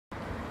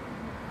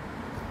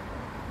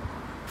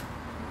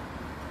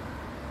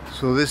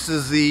So this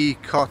is the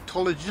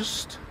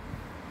Cartologist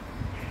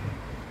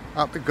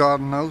at the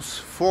Garden House,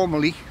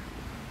 formerly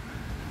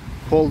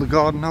called the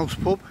Garden House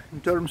Pub in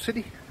Durham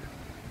City.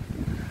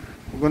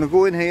 We're going to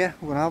go in here,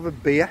 we're going to have a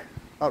beer,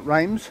 that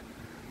rhymes,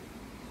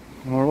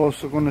 and we're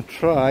also going to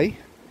try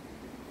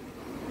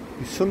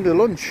the Sunday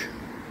lunch.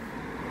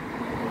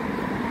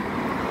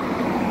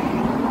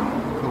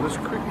 So let's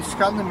quickly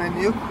scan the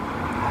menu.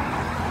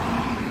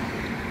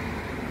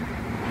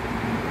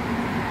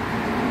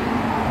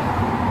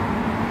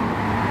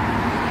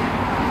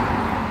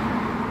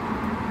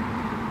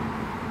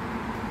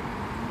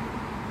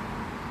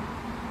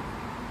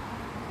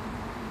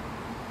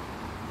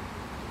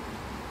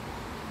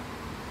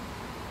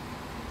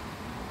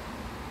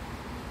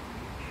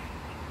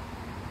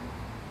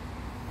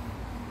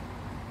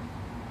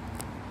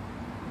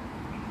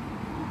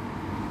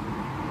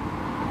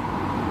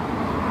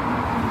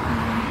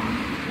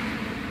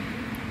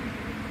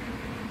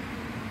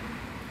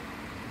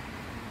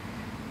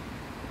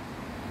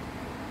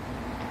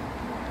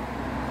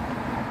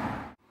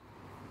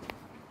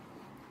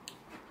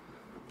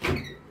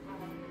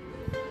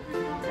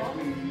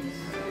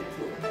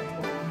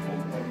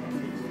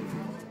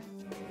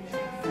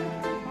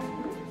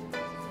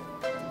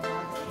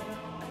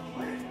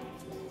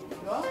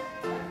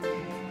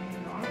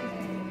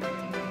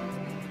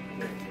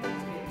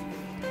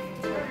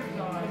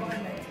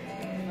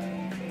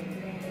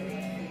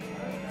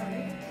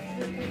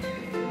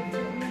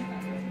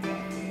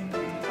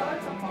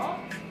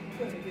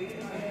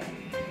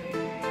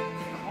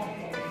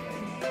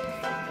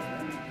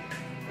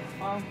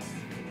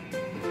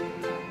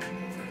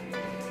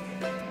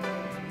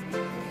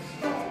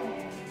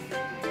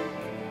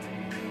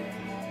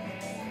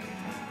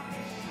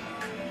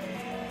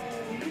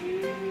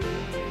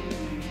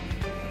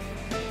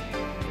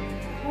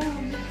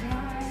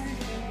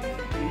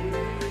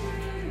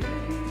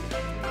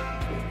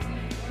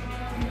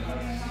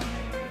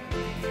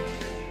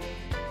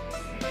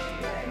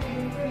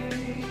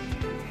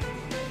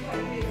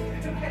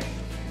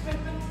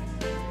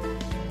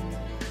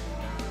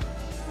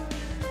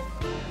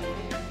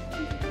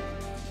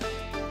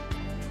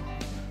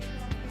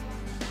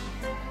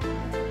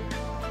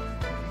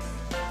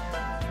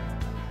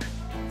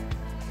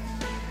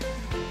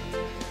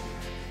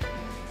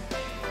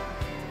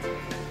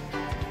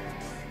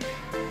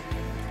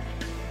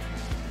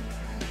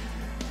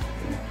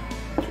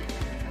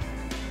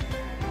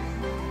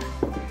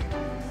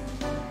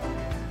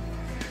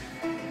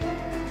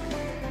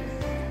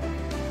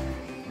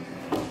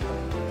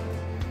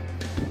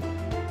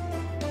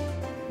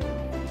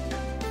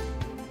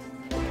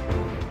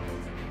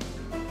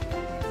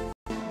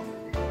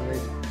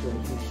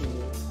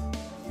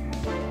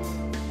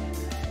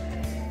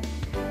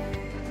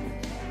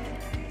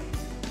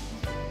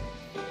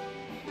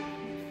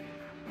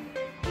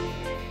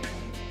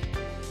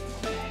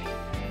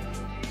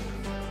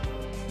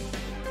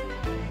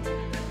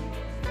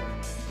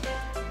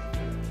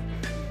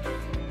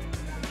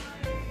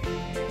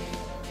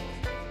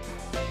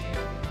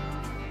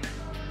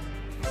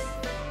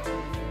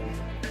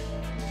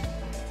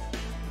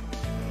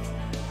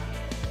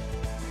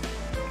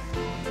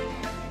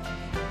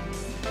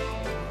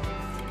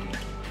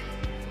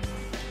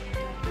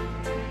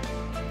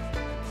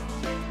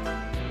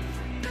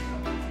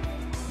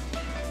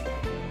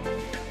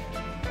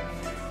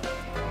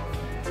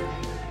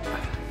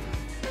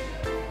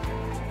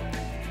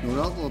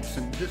 No alcohol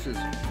percentages.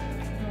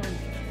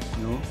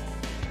 No.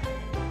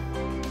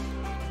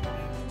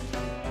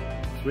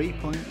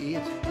 3.8,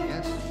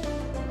 yes.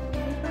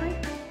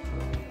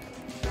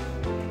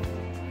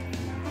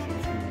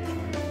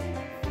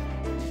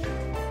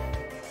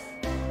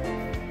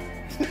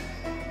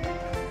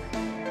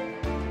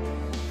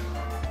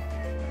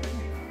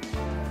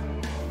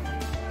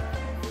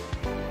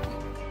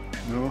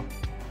 No.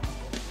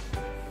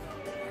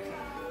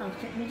 I'll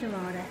check me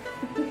tomorrow.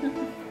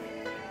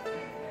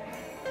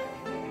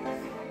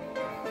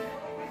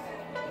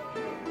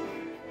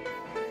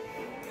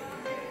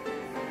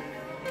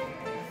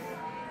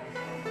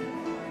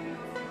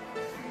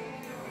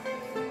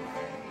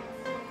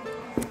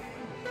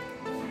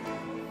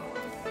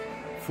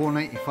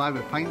 £4.95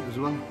 a pint as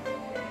well,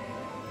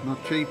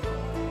 not cheap.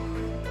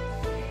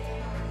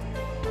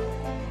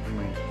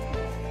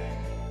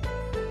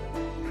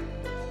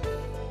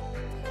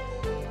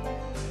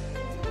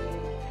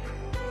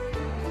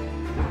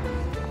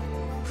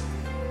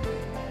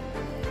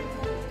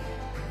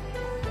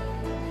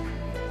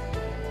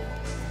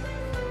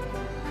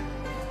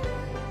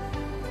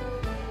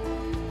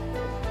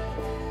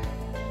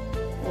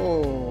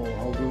 Oh,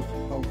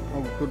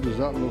 how good does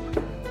that look?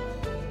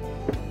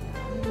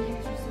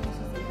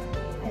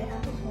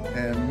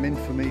 Mint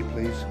for me,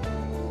 please.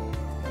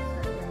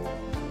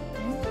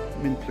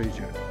 Mint, please,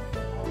 yeah.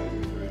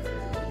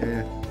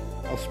 Yeah.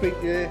 I'll speak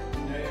to you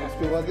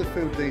after we've had the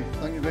food, Dean.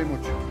 Thank you very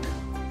much.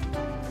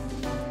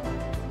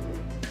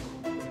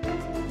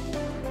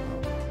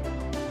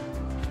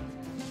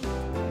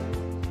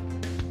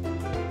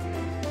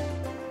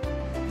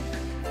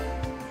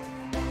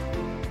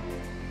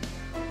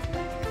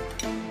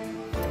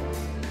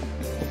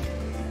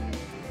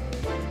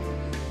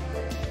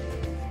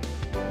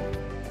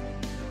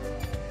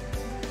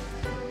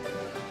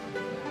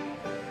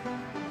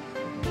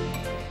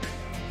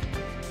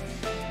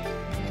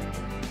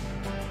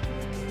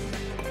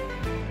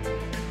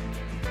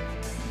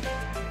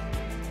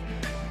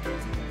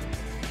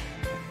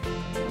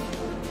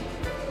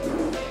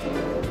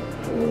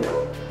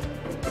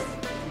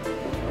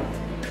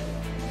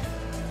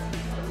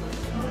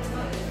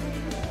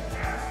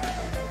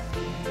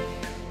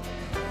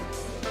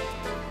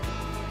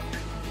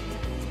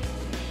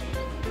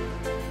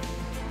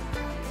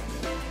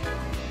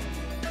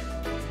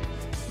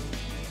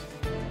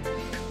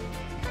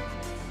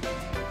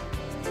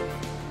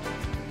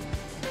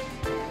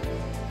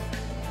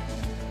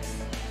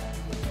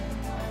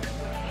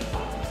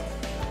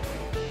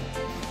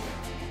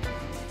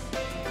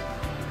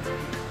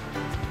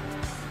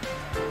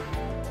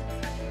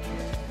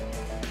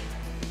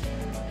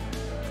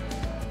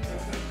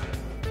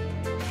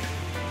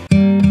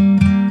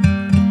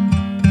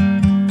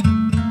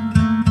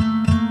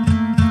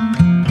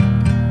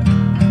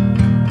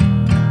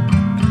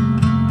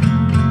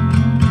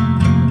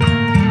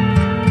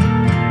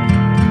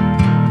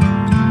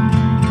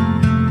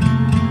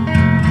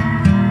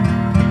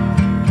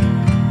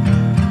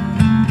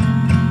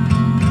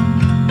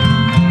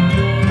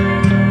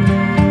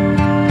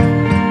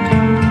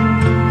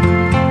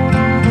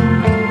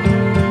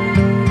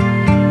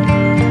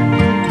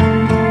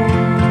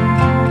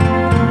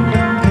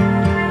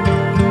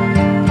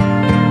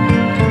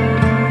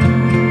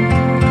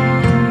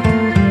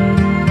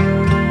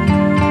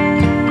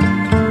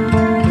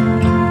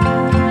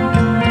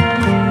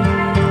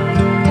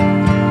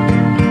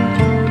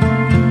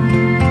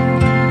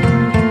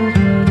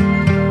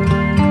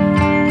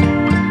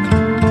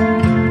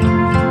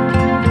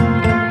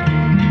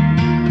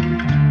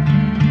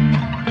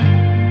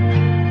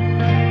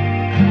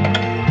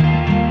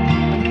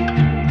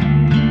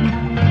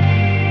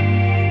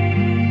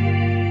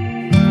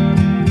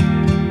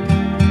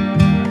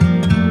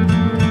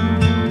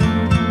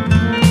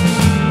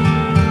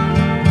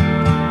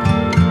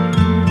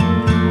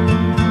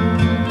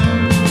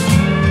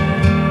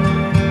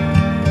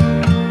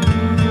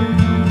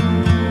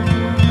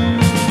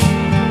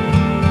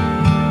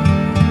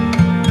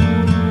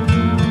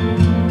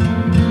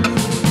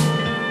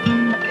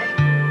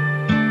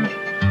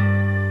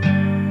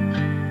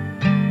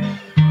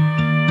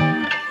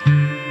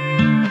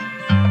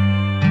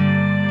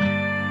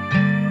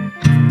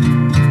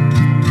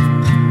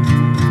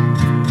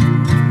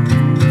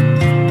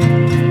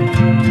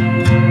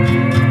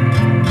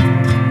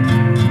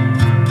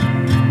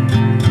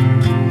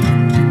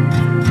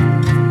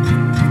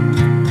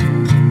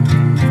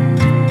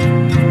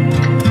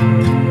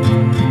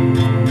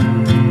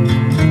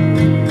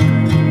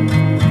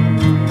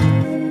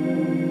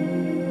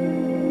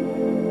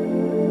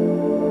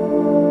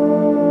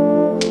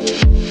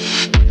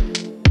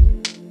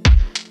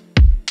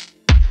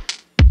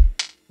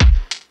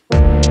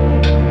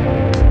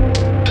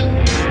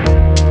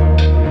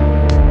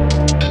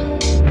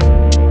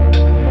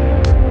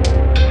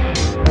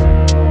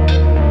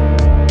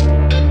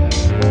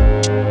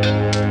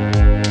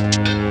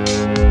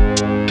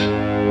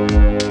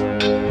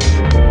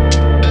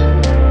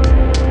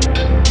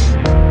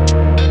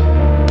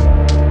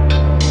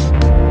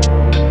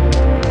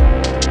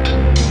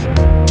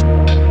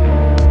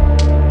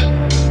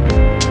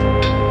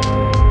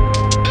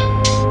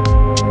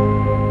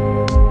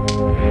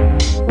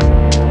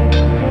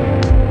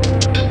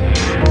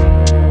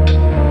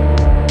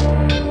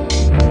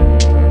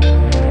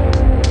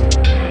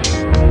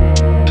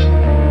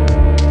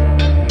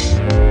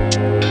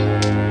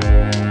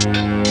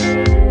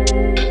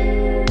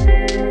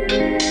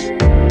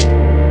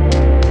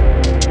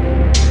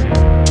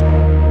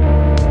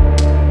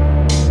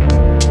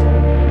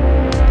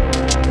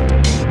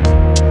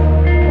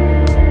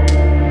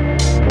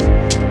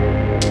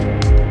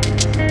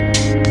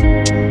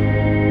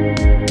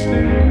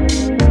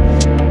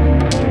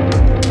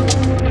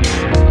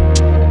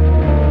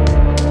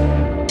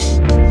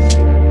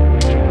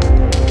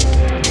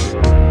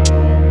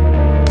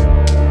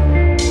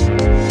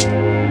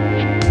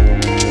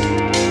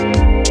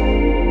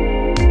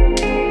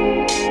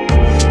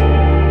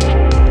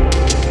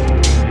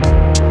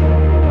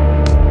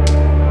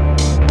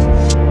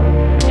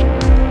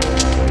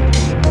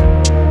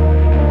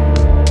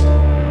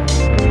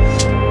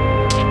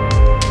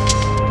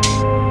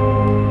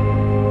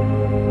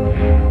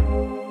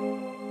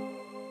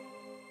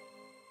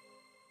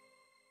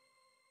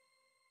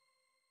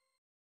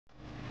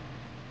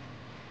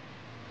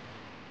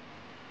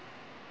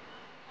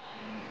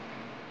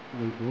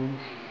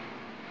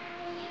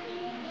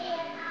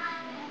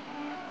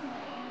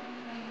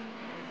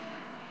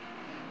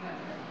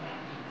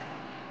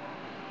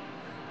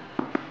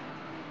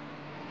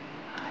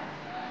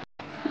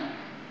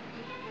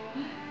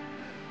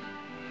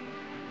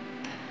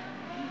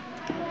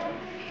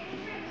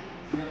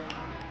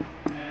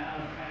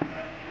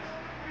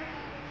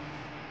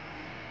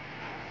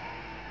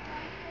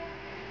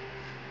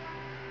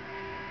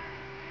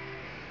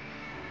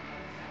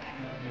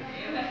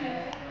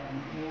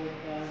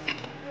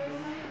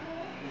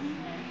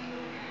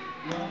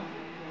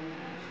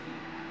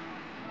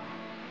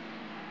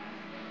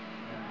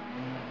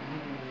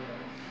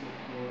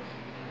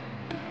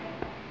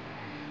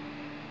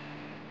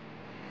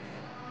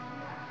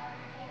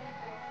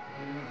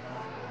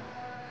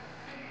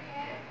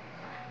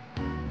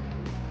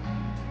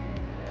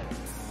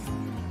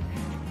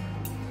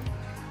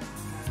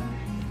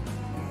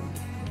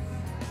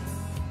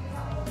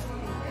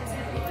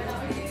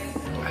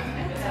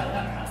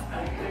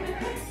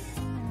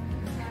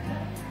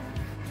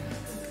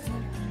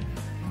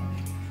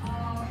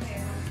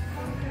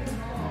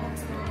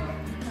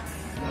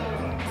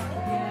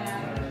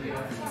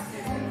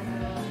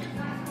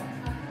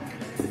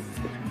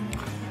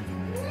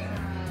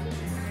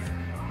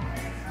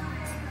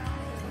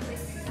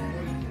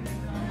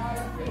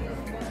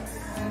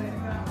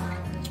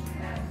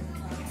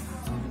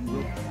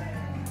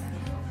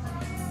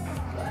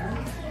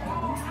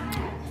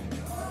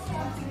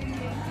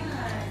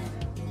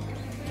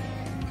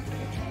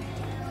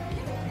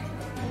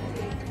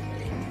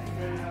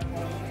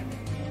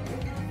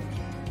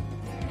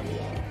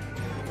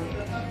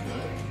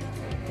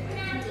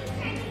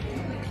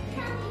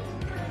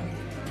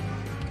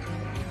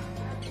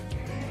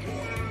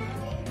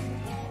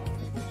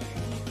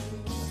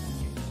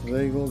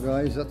 There you go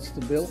guys, that's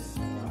the bill.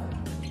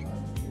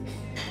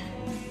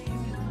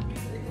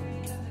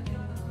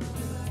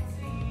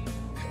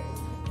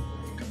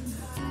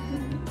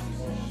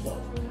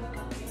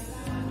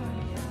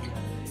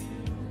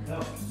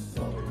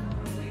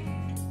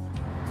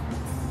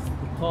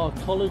 The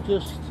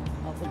Cartologist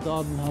at the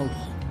garden house,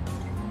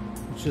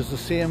 which is the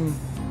same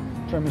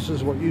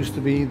premises what used to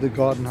be the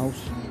garden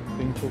house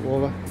being took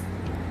over.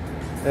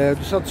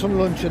 Just had some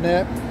lunch in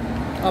there,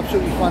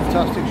 absolutely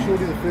fantastic. Showed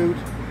you the food,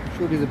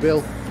 showed you the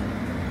bill.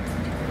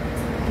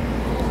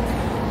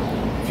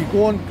 If you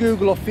go on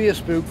Google or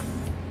Facebook,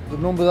 the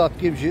number that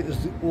gives you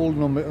is the old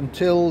number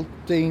until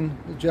Dean,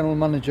 the general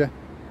manager,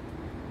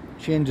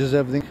 changes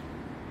everything.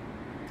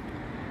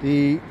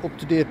 The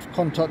up-to-date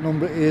contact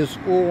number is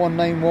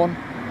 0191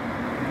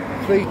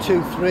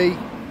 323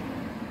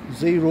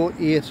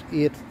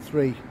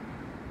 0883,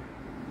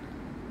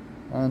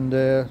 and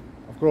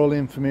I've got all the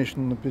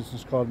information on the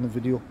business card in the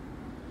video,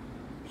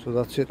 so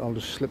that's it. I'll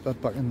just slip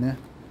that back in there,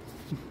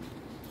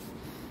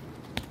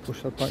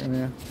 push that back in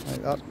there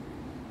like that.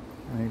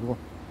 There you go.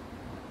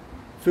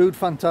 Food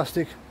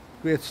fantastic,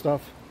 great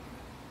stuff.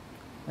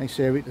 Nice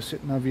area to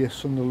sit and have your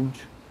Sunday lunch.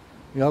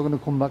 We are going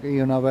to come back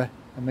here and have a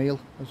meal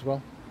as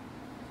well,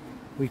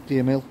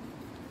 weekday meal.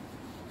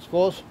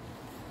 Scores?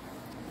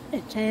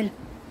 10.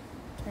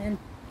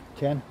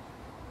 10.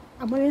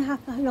 I'm going to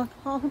have to knock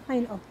half a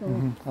pint off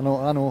though. I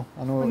know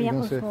what you're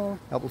going to say. Applesauce.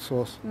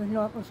 Applesauce. No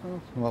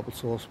applesauce. No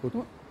applesauce, but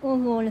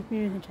All if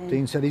there is a 10.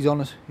 Dean said he's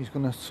on it, he's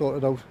going to sort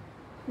it out.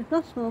 We've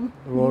got some.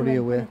 They're already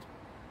away.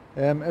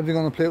 Everything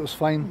on the plate was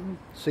fine,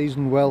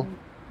 seasoned well.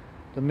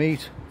 The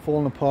meat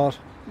falling apart.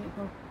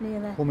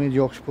 Homemade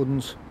Yorkshire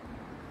puddings.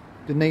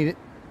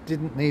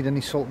 Didn't need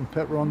any salt and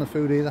pepper on the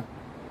food either.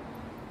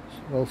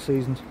 It's well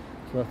seasoned,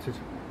 so that's it.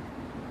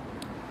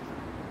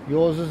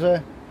 Yours is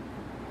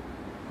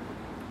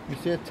you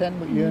say 10,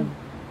 but you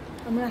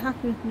I'm going to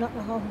have to knock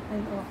the half a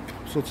pint off.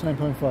 So it's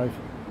 9.5.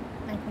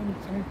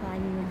 9.75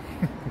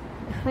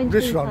 even.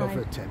 Just round off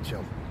at 10,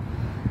 shall.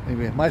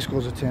 Anyway, my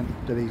score's a 10,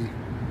 dead easy.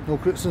 No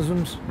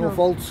criticisms, no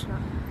faults. No.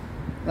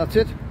 That's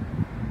it.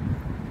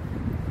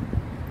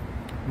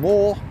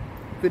 More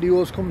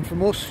videos coming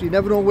from us. You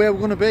never know where we're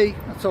going to be.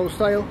 That's our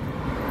style.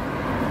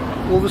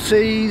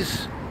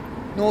 Overseas,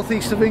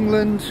 northeast of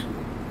England,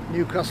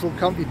 Newcastle,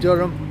 County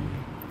Durham.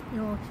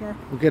 Yorkshire.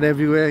 We'll get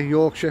everywhere,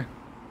 Yorkshire.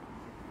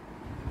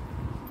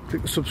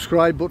 Click the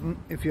subscribe button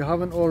if you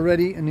haven't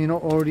already and you're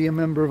not already a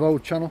member of our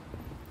channel.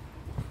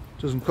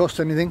 It doesn't cost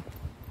anything.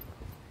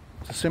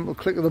 It's a simple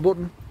click of the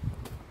button.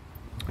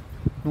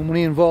 No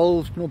money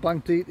involved, no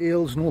bank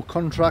details, no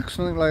contracts,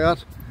 nothing like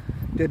that.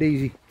 Dead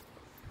easy.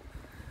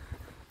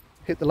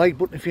 Hit the like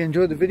button if you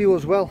enjoyed the video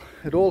as well.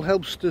 It all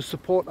helps to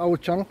support our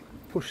channel,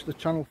 push the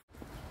channel.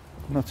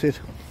 And that's it.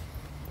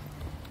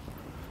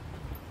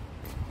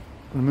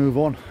 I'm going to move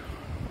on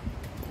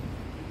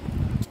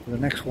to the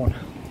next one,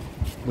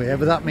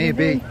 wherever that may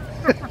be.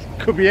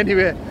 Could be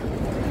anywhere.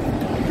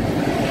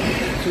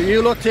 So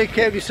you lot take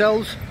care of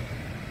yourselves,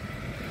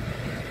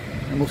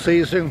 and we'll see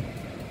you soon.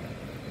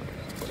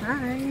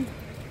 Bye.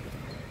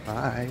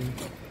 Bye.